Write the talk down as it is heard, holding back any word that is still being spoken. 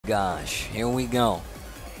gosh. Here we go.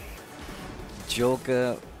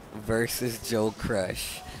 Joka versus Joe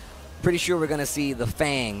Crush. Pretty sure we're going to see the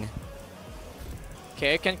Fang.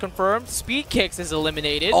 Okay, can confirm. Speed Kicks is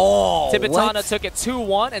eliminated. Oh, Tibetano what? took it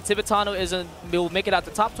 2-1, and Tibetano will make it out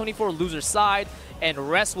the top 24 loser side, and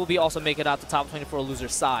Rest will be also make it out the top 24 loser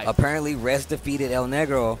side. Apparently, Rest defeated El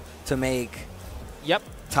Negro to make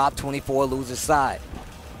top 24 loser side.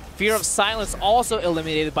 Fear of Silence also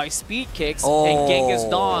eliminated by Speed Kicks, and Genghis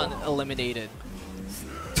Dawn eliminated.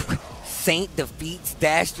 Saint defeats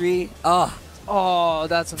Dastry. Oh,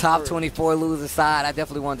 that's top 24 loser side. I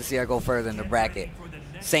definitely wanted to see her go further in the bracket.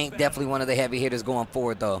 Saint definitely one of the heavy hitters going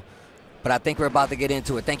forward, though. But I think we're about to get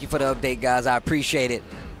into it. Thank you for the update, guys. I appreciate it.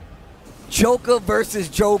 Joka versus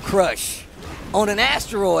Joe Crush on an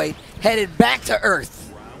asteroid headed back to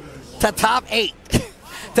Earth to top 8.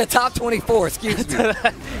 to top 24, excuse me.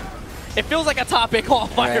 It feels like a top 8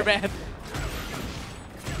 qualifier, man.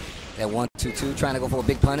 That 1-2-2 trying to go for a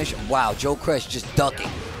big punish. Wow, Joe Crush just ducking.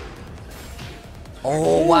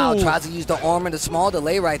 Oh, wow, tries to use the armor, the small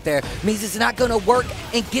delay right there. Means it's not going to work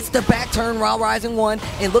and gets the back turn while rising one.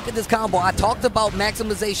 And look at this combo. I talked about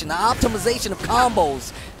maximization, the optimization of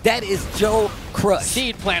combos. That is Joe Crush.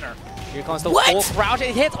 Seed Planner. Here comes the full crouch.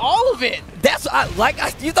 It hits all of it. That's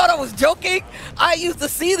you thought I was joking? I used to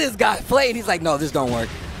see this guy play, and he's like, no, this don't work.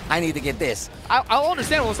 I need to get this. I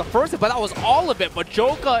understand it was the first hit, but that was all of it. But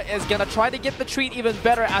Joka is going to try to get the treat even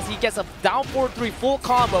better as he gets a down 4-3 full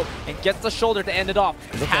combo and gets the shoulder to end it off.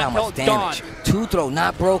 Look at how much damage. Two throw,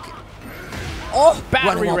 not broken. Oh,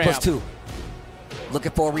 battery running ramp. 1+2.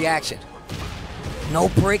 Looking for a reaction. No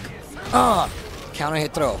break. Counter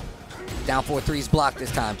hit throw. Down 4-3's blocked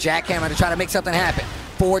this time. Jackhammer to try to make something happen.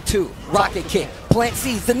 4-2. Rocket kick. Plant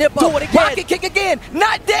sees the nipple. Do it again. Rocket kick again.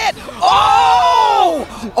 Not dead.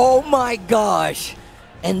 Oh! Oh my gosh.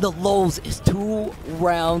 And the lows is 2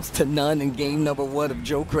 rounds to none in game number 1 of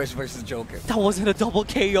Joe Crush versus Joker. That wasn't a double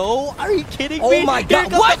KO. Are you kidding me? Oh my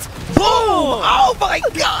god. What? Boom! Oh my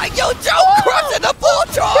god. Yo, Joe Crush in the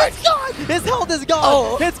full charge. It's gone. His health is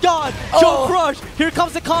gone. It's gone. Joe Crush. Here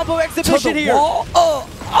comes the combo exhibition here. Wall.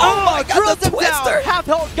 Oh my god, the twister! Half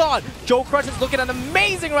health gone. Joe Crush is looking an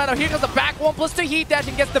amazing right now. Here comes the back 1+2 heat dash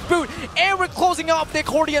and gets the boot. And we're closing off the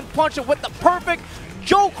accordion punch with the perfect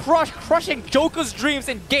Joe Crush crushing Joker's dreams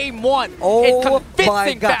in game 1 in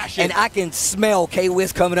convincing fashion. And I can smell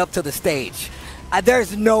K-Wiz coming up to the stage.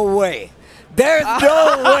 There's no way. There's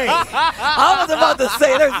no way. I was about to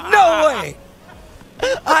say, there's no way.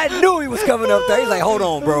 I knew he was coming up there. He's like, hold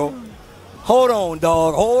on, bro. Hold on,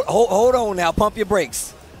 dog. Hold on now. Pump your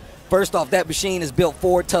brakes. First off, that machine is built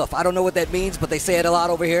for tough. I don't know what that means, but they say it a lot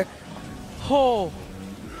over here. Oh,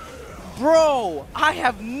 bro, I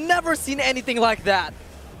have never seen anything like that.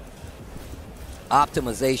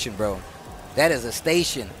 Optimization, bro. That is a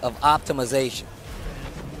station of optimization.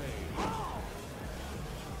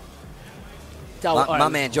 My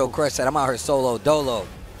man Joe Crush said, I'm out here solo dolo.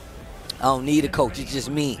 I don't need a coach. It's just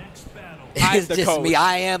me. It's just me.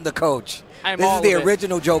 I am the coach. This is the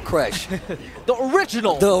original Joe Crush. The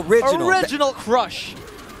original. The original. Original Crush.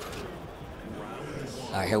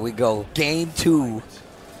 All right, here we go. Game 2.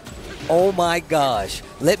 Oh, my gosh.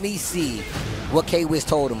 Let me see what K-Wiz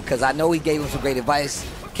told him, because I know he gave him some great advice.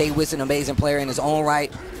 K-Wiz, an amazing player in his own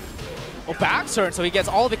right. Oh, back turn, so he gets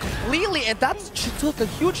all of it completely, and that took a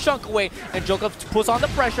huge chunk away, and Joka puts on the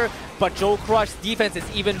pressure, but Joe Crush's defense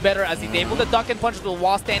is even better as he's able to duck and punch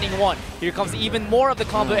while standing 1. Here comes even more of the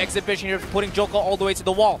combo exhibition here, putting Joka all the way to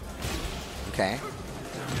the wall. Okay.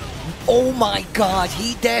 Oh my God,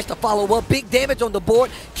 he dashed to follow up. Big damage on the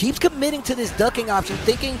board. Keeps committing to this ducking option,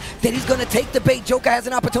 thinking that he's going to take the bait. Joka has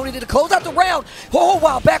an opportunity to close out the round. Oh,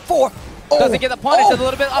 wow, back 4. Doesn't get the punish, a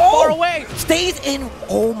little bit far away. Stays in,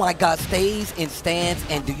 oh my God, stays in stance.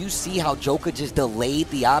 And do you see how Joka just delayed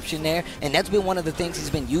the option there? And that's been one of the things he's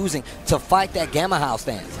been using to fight that Gamma House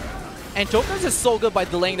stance. And Joker's is so good by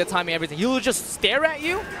delaying the timing and everything. He'll just stare at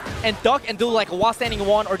you and duck and do like a while standing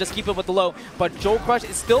 1 or just keep it with the low. But Joe Crush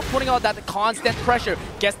is still putting out that constant pressure.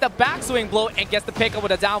 Gets the backswing blow and gets the pickup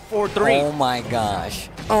with a down 4-3. Oh my gosh.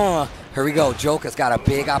 Here we go. Joker's got a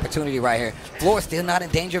big opportunity right here. Floor still not in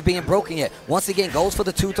danger of being broken yet. Once again, goes for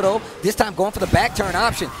the 2 throw. This time going for the back turn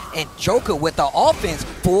option. And Joker with the offense,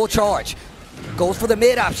 full charge. Goes for the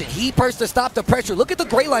mid option. He first to stop the pressure. Look at the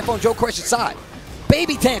gray life on Joe Crush's side.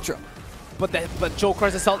 Baby tantrum. But Joe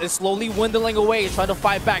Crush's health is slowly dwindling away. He's trying to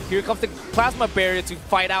fight back. Here comes the plasma barrier to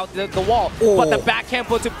fight out the wall. But the backhand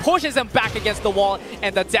put pushes him back against the wall.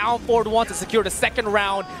 And the down forward 1 to secure the second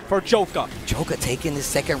round for Joka. Joka taking the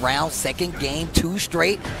second round, second game, 2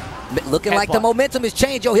 straight. Looking like the momentum has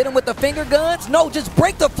changed. Yo, hit him with the finger guns. No, just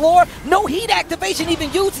break the floor. No heat activation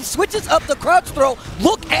even used. He switches up the crouch throw.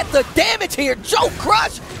 Look at the damage here. Joe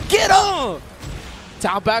Crush, get up.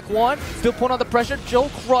 Down back one, still putting on the pressure. Joe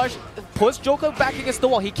Crush puts Joka back against the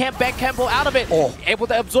wall. He can't back Kempo out of it. Able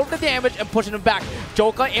to absorb the damage and pushing him back.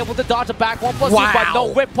 Joka able to dodge a back 1+2, but no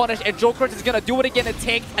whip punish, and Joe Crush is going to do it again and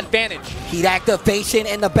take advantage. Heat activation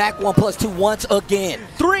and the back 1+2 once again.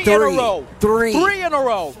 Three in a row. Three in a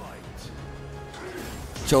row.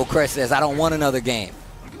 Joe Crush says, I don't want another game.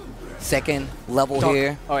 Second level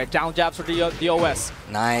here. All right, down jabs for the OS.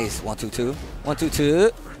 Nice. 1-2-2.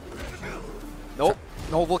 1-2-2. Nope.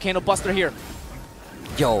 No Volcano Buster here.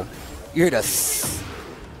 Yo, you're the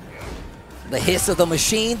hiss of the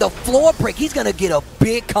machine, the floor break. He's going to get a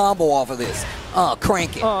big combo off of this.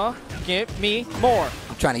 Crank it. Give me more.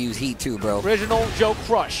 I'm trying to use heat too, bro. Original Joe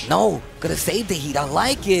Crush. No, gonna save the heat. I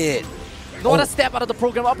like it. Not a step out of the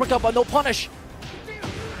program uppercut, but no punish.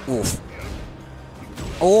 Oof.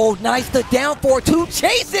 Oh, nice. The down 4-2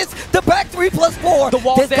 chases the back 3+4. The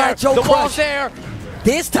wall's this there. Guy, Joe the Crush. wall's there.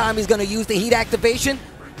 This time he's going to use the heat activation.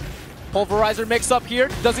 Pulverizer mix up here.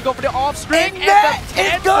 Does he go for the off string? And that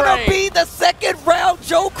is going to be the second round.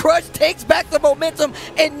 Joe Crush takes back the momentum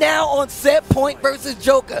and now on set point versus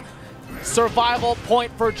Joka. Survival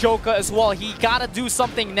point for Joka as well. He got to do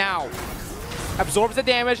something now. Absorbs the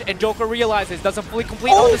damage and Joka realizes doesn't fully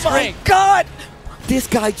complete on the string. Oh my God! This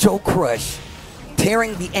guy Joe Crush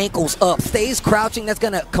tearing the ankles up, stays crouching. That's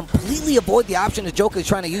going to completely avoid the option that Joka is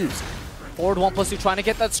trying to use. Forward 1+2 trying to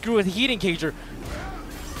get that screw with the heat engager.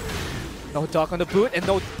 No duck on the boot, and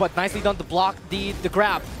no, but nicely done to block the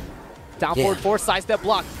grab. Down forward 4, side step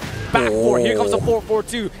block. Back 4, here comes the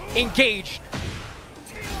 4-4-2. Engage.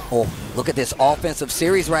 Oh, look at this offensive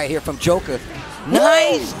series right here from Joka.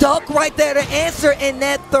 Nice duck right there to answer, and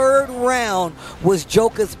that third round was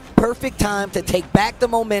Joka's perfect time to take back the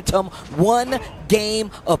momentum. 1 game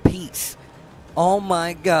apiece. Oh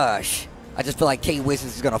my gosh. I just feel like K-Wiz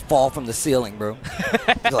is going to fall from the ceiling, bro.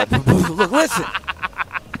 Like, look, listen.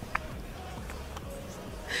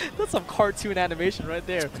 That's some cartoon animation right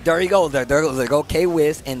there. There you go. There go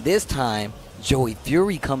K-Wiz. And this time, Joey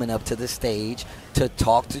Fury coming up to the stage to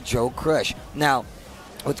talk to Joe Crush. Now,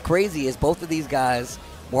 what's crazy is both of these guys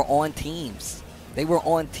were on teams. They were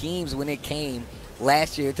on teams when it came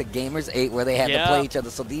last year to Gamers 8 where they had to play each other.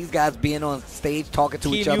 So these guys being on stage talking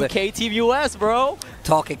to each other. Team UK, Team US, bro.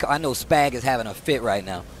 Talking. I know Spag is having a fit right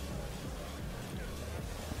now.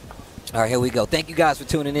 All right, here we go. Thank you guys for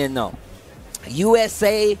tuning in, though.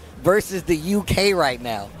 USA versus the UK right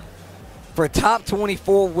now for top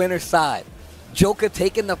 24 winner side. Joka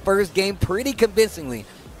taking the first game pretty convincingly,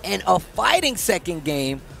 and a fighting second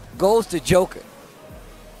game goes to Joka.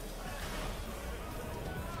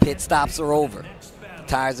 Pit stops are over.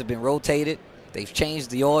 Tires have been rotated. They've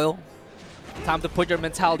changed the oil. Time to put your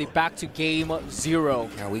mentality back to game 0.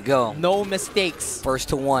 There we go. No mistakes. First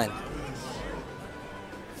to 1.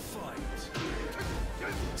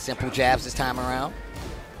 Simple jabs this time around.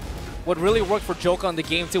 What really worked for Joka on the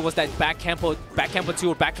game 2 was that back tempo 2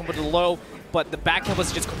 or back tempo to low, but the back tempo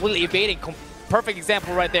was just completely evading. Perfect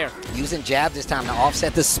example right there. Using jab this time to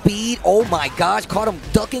offset the speed. Oh my gosh, caught him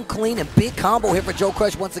ducking clean and big combo here for Joe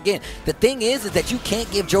Crush once again. The thing is that you can't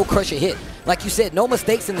give Joe Crush a hit. Like you said, no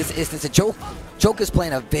mistakes in this instance. Joker's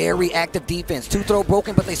playing a very active defense. 2 throw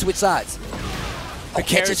broken, but they switch sides. Oh,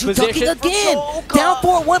 catches you ducking again. Down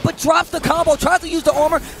 4-1, but drops the combo. Tries to use the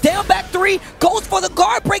armor. Down back 3. Goes for the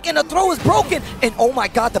guard break, and the throw is broken. And oh my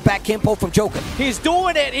God, the back Kempo from Joka. He's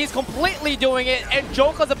doing it. He's completely doing it. And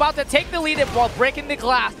Joka's about to take the lead while breaking the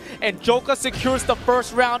glass. And Joka secures the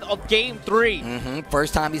first round of game 3.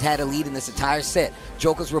 First time he's had a lead in this entire set.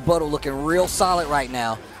 Joka's rebuttal looking real solid right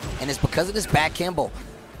now. And it's because of this back Kempo.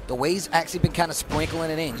 The way he's actually been kind of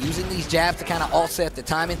sprinkling it in. Using these jabs to kind of offset the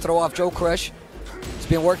timing throw off Joe Crush. It's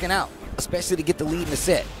been working out, especially to get the lead in the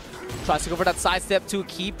set. Tries to go for that side step 2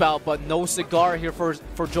 keep out, but no cigar here for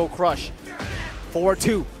Joe Crush.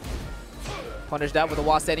 4-2. Punish that with a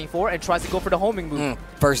Wasp setting 4 and tries to go for the homing move.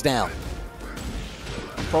 First down.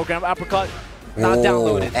 Program uppercut. Not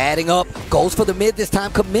downloaded. Adding up. Goes for the mid this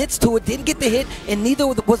time. Commits to it. Didn't get the hit, and neither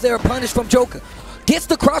was there a punish from Joka. Gets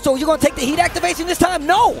the crossover. You're going to take the heat activation this time?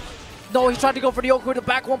 No. No, he tried to go for the yoke with the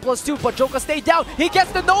back 1+2, but Joka stayed down. He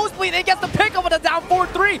gets the nosebleed and gets the pickup with a down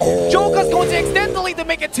 4-3. Joka's going to extend the lead to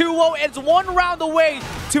make it 2-0. It's 1 round away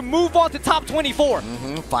to move on to top 24.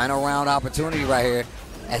 Final round opportunity right here.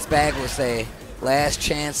 As Spag would say, last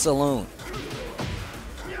chance saloon.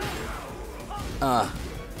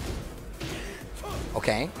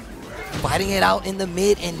 Okay. Fighting it out in the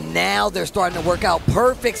mid, and now they're starting to work out.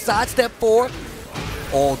 Perfect sidestep 4.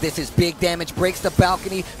 Oh, this is big damage. Breaks the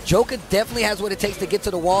balcony. Joker definitely has what it takes to get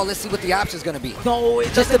to the wall. Let's see what the option's going to be. No,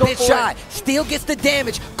 it Just a bit shy. Still gets the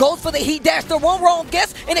damage. Goes for the heat dash. The one wrong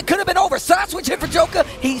guess, and it could have been over. Side switch hit for Joker.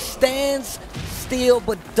 He stands still,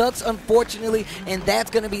 but ducks, unfortunately, and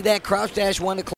that's going to be that crouch dash one to close.